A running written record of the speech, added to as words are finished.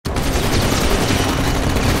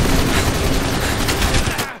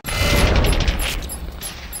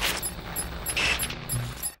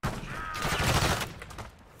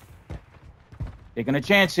Taking a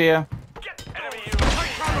chance here.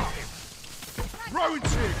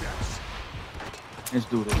 Let's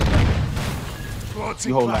do this.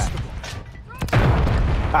 You hold that.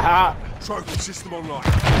 Haha. Trophy system online.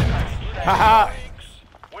 Haha.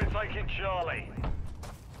 We're taking Charlie.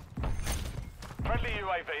 Friendly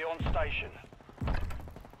UAV on station.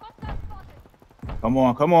 Come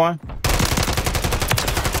on, come on.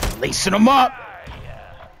 Lacing them up.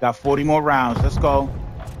 Got 40 more rounds. Let's go.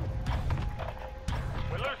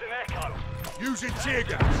 We're losing Echo. Using tear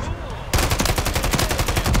gas.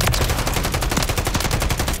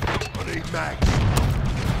 I need mags.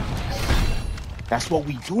 That's what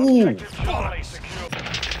we do. Charlie secure.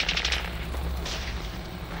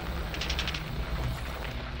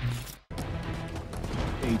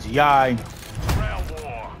 AGI. Ground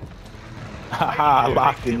war. Haha,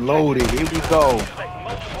 locked and loaded. Here we go.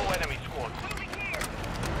 Multiple enemy squads.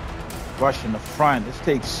 Rush in the front. Let's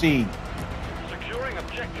take C. Securing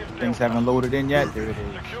objective Things Delta. haven't loaded in yet. There it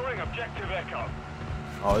is. Securing objective Echo.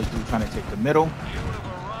 Oh, this dude trying to take the middle.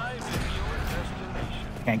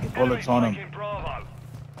 Can't get bullets on him. Taking Bravo.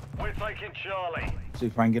 We're taking Charlie. See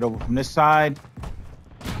if I can get over from this side.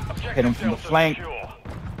 Objective Hit him from the Delta flank. secure.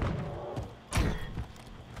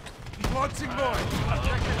 Planting mine.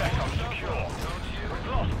 Objective Echo secure. We've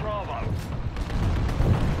lost Bravo.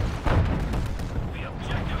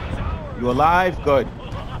 You alive? Good.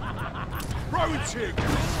 Throwing tear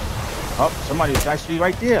gas. Oh, somebody's actually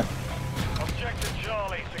right there. Objective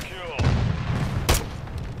Charlie secure.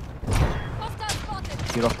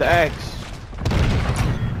 Get off the X.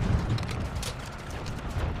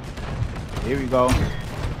 Here we go.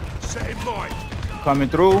 Setting mine. Coming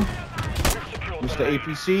through. We've secured Mr. the lead.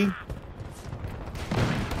 APC.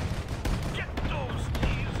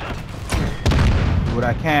 Do what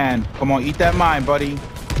I can. Come on, eat that mine, buddy.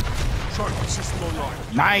 Trophy system online.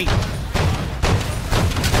 Nice.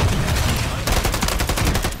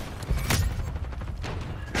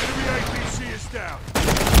 Enemy APC is down.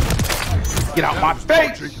 Get out my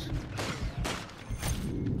face.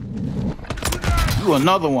 You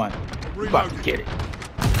another one. You about to get it.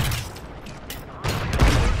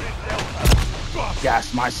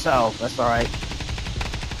 Gas myself. That's all right.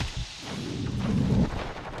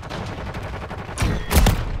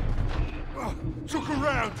 Took a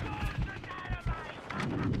round.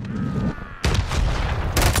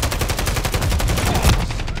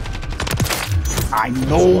 I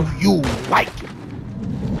know you like it.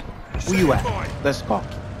 Where you at? Let's go.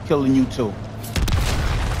 Killing you too.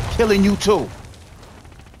 Killing you too.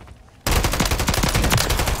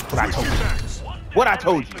 What I told you. What I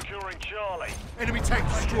told you. Securing Charlie. Enemy tank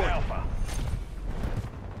destroyed. Alpha.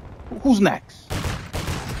 Who's next?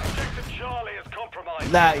 Objective Charlie is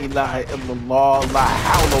compromised. La ilaha illallah. La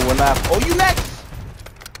hawla wa la. Oh, you next?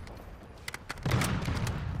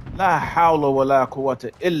 La hawla wa la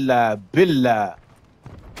quwwata illa billah.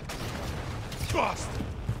 Bust.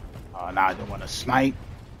 Oh, now I don't want to snipe.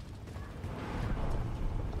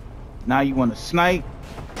 Now you want to snipe.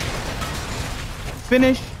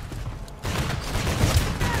 Finish.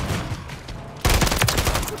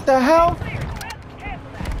 What the hell?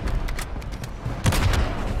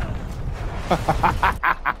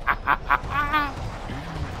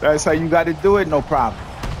 That's how you got to do it. No problem.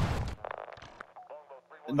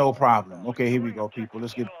 No problem. Okay, here we go, people.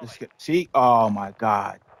 Let's get. See? Oh my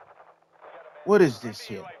God. What is this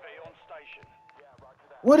here?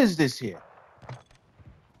 What is this here?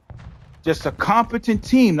 Just a competent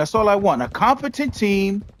team. That's all I want. A competent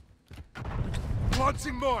team.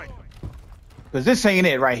 Planting mine. Because this ain't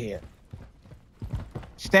it right here.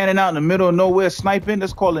 Standing out in the middle of nowhere sniping.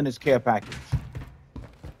 Let's call in this care package.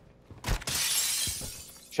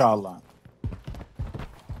 Inshallah.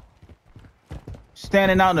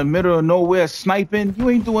 Standing out in the middle of nowhere sniping.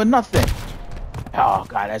 You ain't doing nothing. Oh,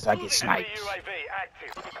 God, as I get sniped. UAV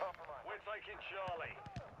active. We're taking Charlie.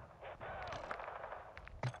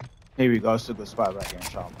 Here we go. It's a good spot right here,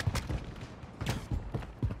 inshallah.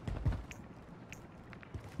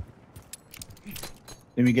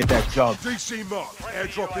 Let me get that job. DC mark.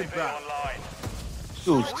 Airdrop inbound.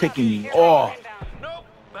 Dude's ticking me off. Nope,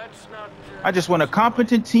 that's not. I just want a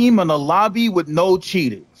competent team in a lobby with no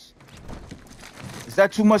cheaters. Is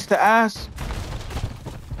that too much to ask?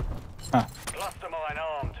 Huh. Cluster mine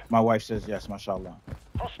armed. My wife says yes, mashallah.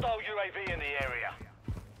 Hostile UAV in the area.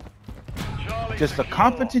 Charlie Just a secure.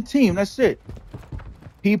 competent team, that's it.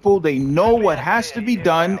 People, they know what has to be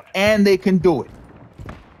done and they can do it.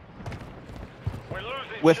 We're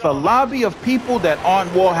losing With a Charlie. lobby of people that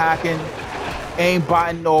aren't wall hacking, ain't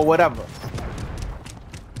botting or whatever.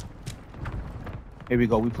 Here we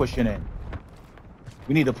go, we pushing in.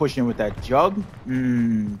 We need to push in with that jug.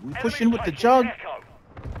 We push in with the jug.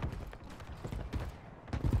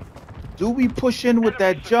 Do we push in with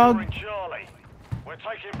that jug? Charlie. We're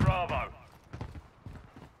taking Bravo.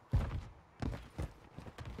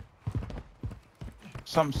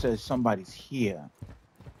 Something says somebody's here.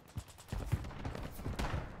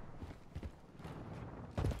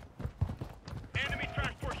 Enemy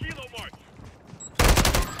transport helo mark.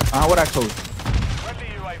 What I told you. Friendly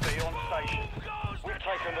UAV on station. We've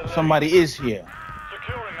taken the lead. Somebody is here.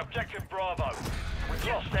 Securing objective Bravo. We've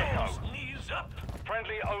lost Echo.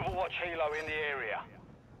 Friendly Overwatch helo in the area.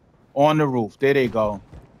 On the roof. There they go.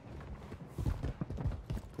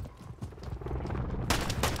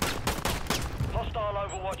 Hostile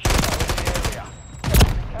Overwatch helo in the area.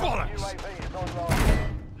 UAV is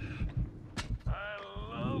online. I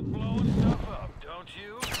love blowing stuff up, don't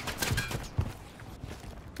you?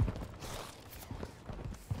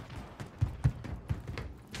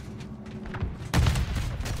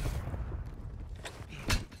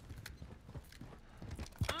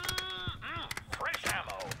 Fresh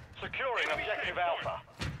ammo. Securing objective Alpha.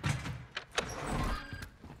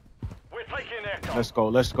 We're taking Echo. Let's go.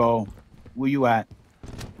 Let's go. Where you at?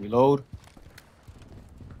 Reload.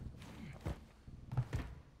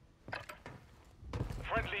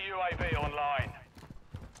 Friendly UAV online.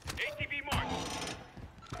 ATV marked.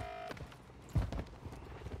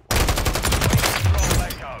 Control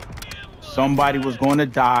Echo. Somebody was going to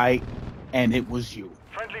die, and it was you.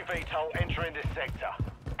 Friendly VTOL entering this sector.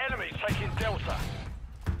 Enemies taking Delta.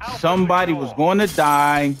 Alpha Somebody secure. was going to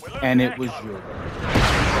die, and it was you.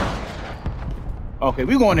 Okay,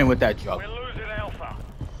 we're going in with that jug. We're losing Alpha.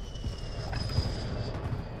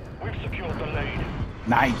 We've secured the lead.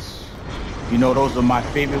 Nice. You know, those are my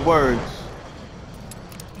favorite words.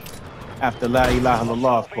 After La ilaha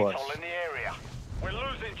illallah, of course. VTOL in the area. We're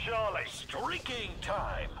losing Charlie. Streaking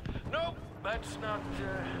time. Nope, that's not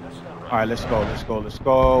right. All right, let's go. Let's go. Let's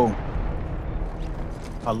go.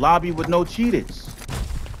 A lobby with no cheaters.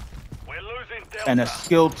 We're losing Delta. And a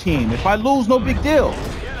skilled team. If I lose, no big deal.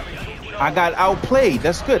 I got outplayed.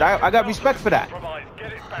 That's good. I got respect for that.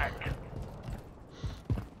 Get it back.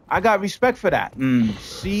 I got respect for that.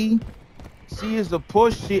 C is the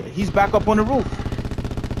push. He's back up on the roof.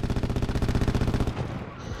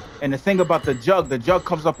 And the thing about the jug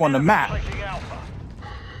comes up on the map. Taking Alpha.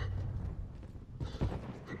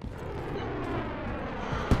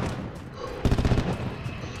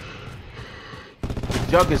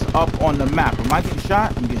 Jug is up on the map. Am I getting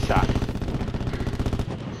shot? I'm getting shot.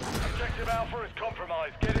 Objective Alpha is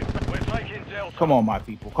compromised. Get it back. We're taking Delta. Come on, my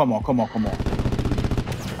people. Come on, come on, come on.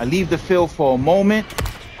 I leave the field for a moment.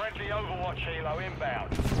 Friendly Overwatch helo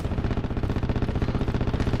inbound.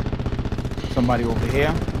 Somebody over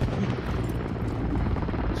here.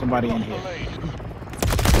 Somebody in Lost the here. lead.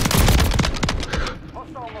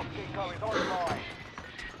 Hostile Mosquito is online.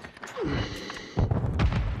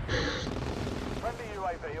 Friendly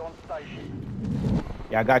UAV on station.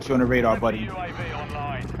 Yeah, I got you on the radar, buddy. Friendly UAV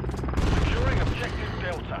online. Securing objective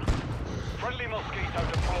Delta. Friendly Mosquito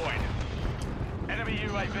deployed. Enemy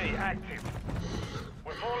UAV active.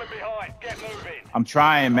 We're falling behind. Get moving. I'm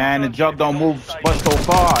trying, man. The jug don't move but so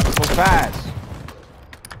far, so fast.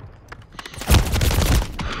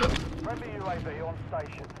 Friendly UAV on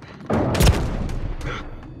station.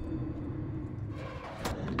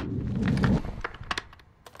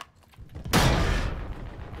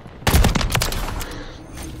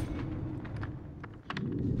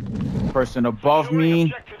 Person above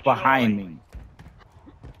me, behind me.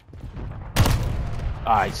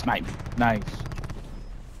 Alright, snipe me. Nice.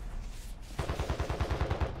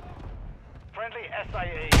 Friendly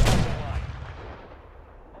SAE on the way.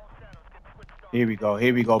 Here we go.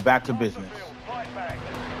 Here we go. Back to business. Fight back.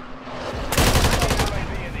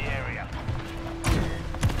 UAV in the area.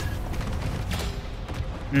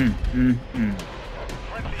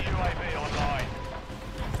 Friendly UAV online.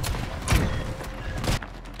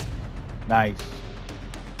 Nice.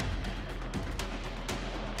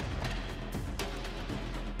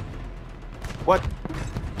 What?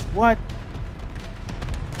 What?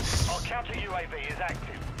 Our counter UAV is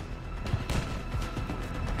active.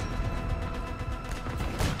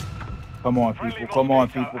 Come on, people. Come on,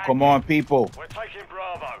 people. Come on, people. We're taking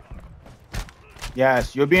Bravo.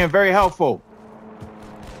 Yes, you're being very helpful.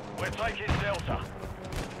 We're taking Delta.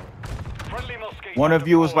 Friendly Mosquito. One of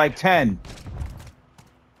you is deployed. like 10.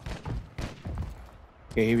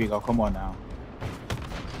 Okay, here we go. Come on now.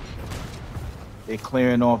 They're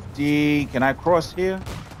clearing off D. Can I cross here?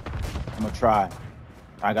 I'm gonna try.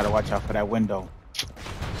 I gotta watch out for that window.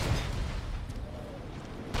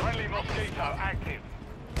 Friendly Mosquito active.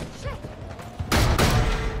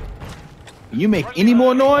 Can you make any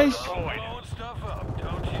more noise? Load stuff up,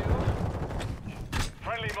 don't you?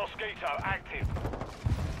 Friendly mosquito active.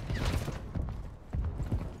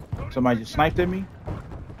 Somebody just sniped at me?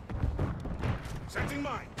 Setting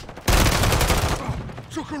mine.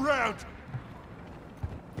 Took a round.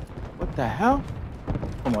 What the hell?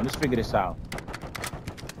 Come on, let's figure this out.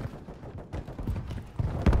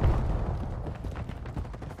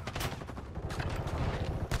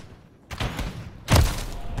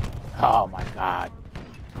 Oh my God.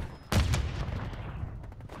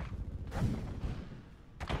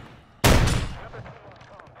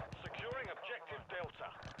 Securing objective Delta.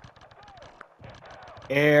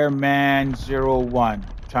 Airman 01.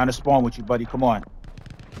 Trying to spawn with you, buddy. Come on.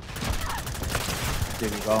 There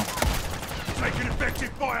we go. Taking effective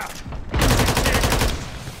fire.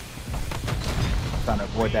 Trying to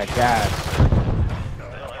avoid that gas.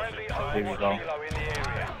 There we go.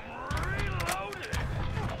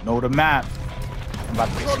 Know the map. I'm about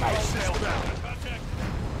to get sniped.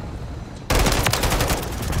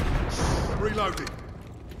 Reloading.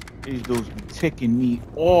 These dudes be ticking me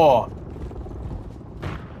off.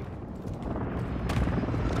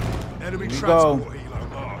 Enemy Here we transport go. helo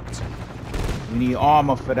marked. We need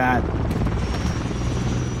armor for that.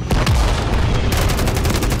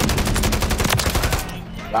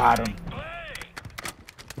 Got him.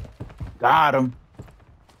 Got him.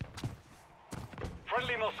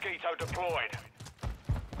 Friendly mosquito deployed.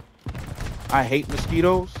 I hate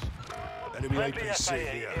mosquitoes. Enemy Friendly APC SAE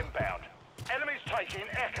here. inbound. Enemies taking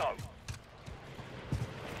Echo.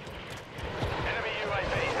 Enemy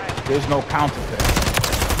UAV active. There's no counter to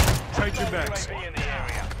that. Changing max. UAV in the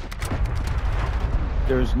area.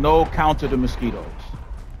 There's no counter to mosquitoes.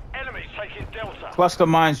 Enemies taking Delta. Cluster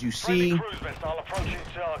mines you Friendly see. cruise missile approaching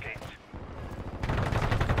target.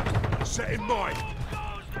 Setting mine.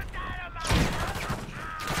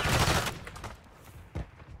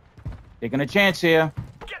 Taking a chance here.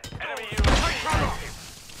 Enemy UAV active.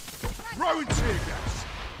 Throwing tear gas.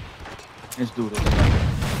 Let's do this.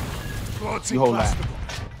 Planting You hold that. cluster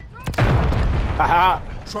bomb. Haha.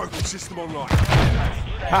 Trophy system online.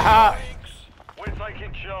 Haha. We're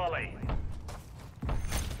taking Charlie.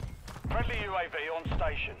 Friendly UAV on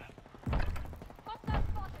station.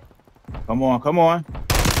 Come on, come on.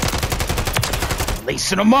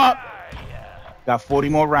 Lacing them up. Got 40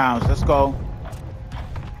 more rounds. Let's go.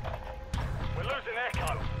 We're losing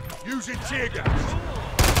Echo. Using tear gas.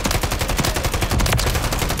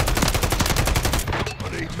 I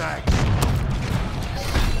need mags.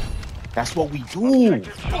 That's what we do.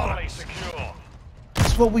 Objective Charlie secure.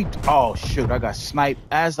 That's what we do. Oh shoot, I got sniped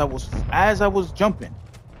as I was jumping.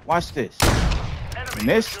 Watch this. Enemy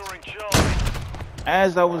Missed. securing Charlie.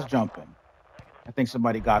 As I was jumping. I think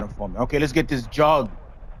somebody got him for me. Okay, let's get this jug.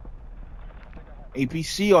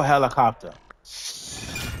 APC or helicopter?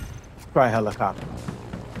 Try helicopter.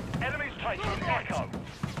 Enemies taking Echo.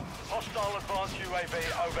 Hostile advanced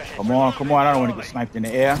UAV overhead. Come on, come on. I don't want to get sniped in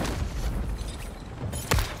the air.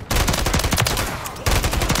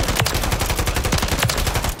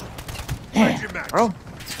 Damn, bro.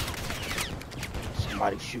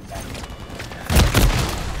 Somebody shooting at me.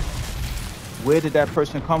 Where did that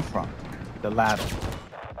person come from? The ladder.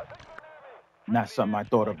 Not something I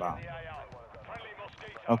thought about.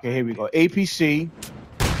 Okay, here we go. APC.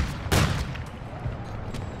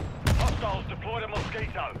 Hostiles deployed a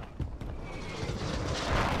mosquito.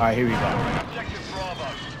 All right, here we go. Objective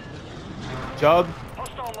Bravo. Jug.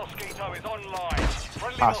 Hostile mosquito is online.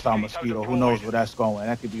 Friendly Hostile mosquito. Who knows where that's going?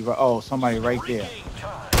 That could be right. Oh, somebody right there.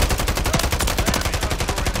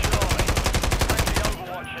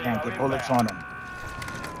 Can't get bullets on him.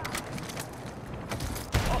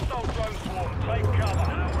 Hostile drone swarm. Take cover.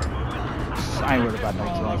 I ain't worried about no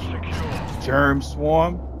drones. Secure. Germ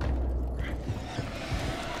swarm.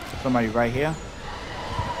 Somebody right here.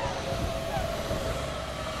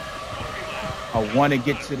 I want to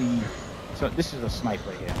get to the. So this is a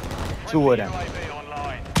sniper here. Two of them. UAV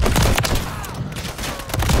online.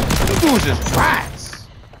 These dudes is rats.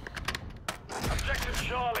 Objective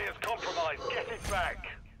Charlie is compromised. Get it back.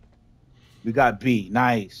 We got B.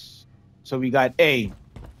 Nice. So we got A.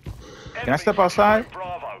 Can I step outside?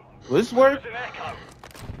 Bravo. Will this work? Losing Echo.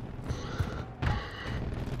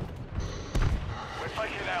 We're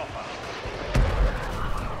taking Alpha.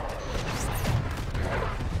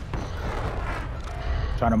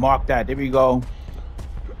 Trying to mark that. There we go.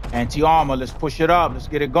 Anti-armor. Let's push it up. Let's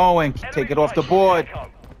get it going. Take it off the board.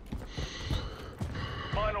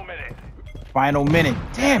 Final minute. Final minute.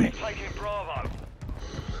 Damn it. Taking Bravo.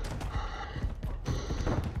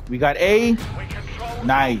 We got A. We control.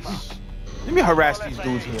 Nice. Let me harass these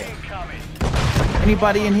dudes here. Incoming.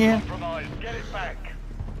 Anybody in here? Compromised. Get Get it back.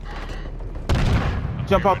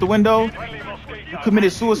 Jump out the window. Friendly Mosquito. You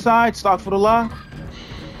committed suicide. Astaghfirullah.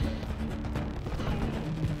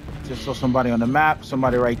 Just saw somebody on the map.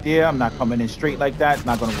 Somebody right there. I'm not coming in straight like that.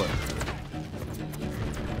 Not gonna work.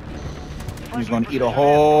 He's gonna eat a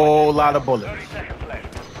whole lot of bullets. 30 seconds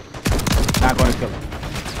left. Not gonna kill him.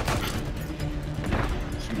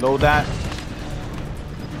 Let's reload that.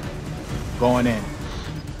 Going in.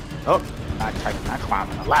 Oh, not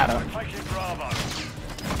climbing the ladder. Taking Bravo.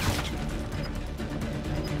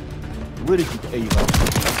 Where did you? There you go.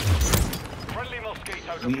 Friendly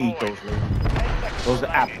Mosquito We eat deployed. those, lady. Those are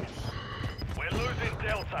apples. We're losing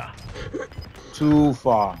Delta. Too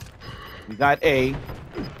far. We got A.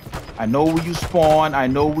 I know where you spawn. I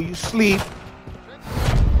know where you sleep.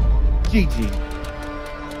 GG. Mission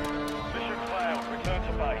failed. Return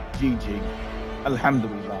to base. GG.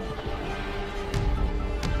 Alhamdulillah.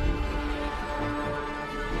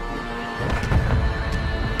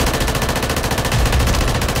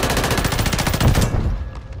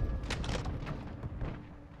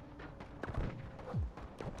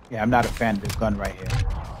 Yeah, I'm not a fan of this gun right here.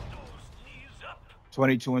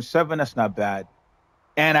 22 and 7, that's not bad.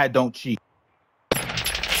 And I don't cheat.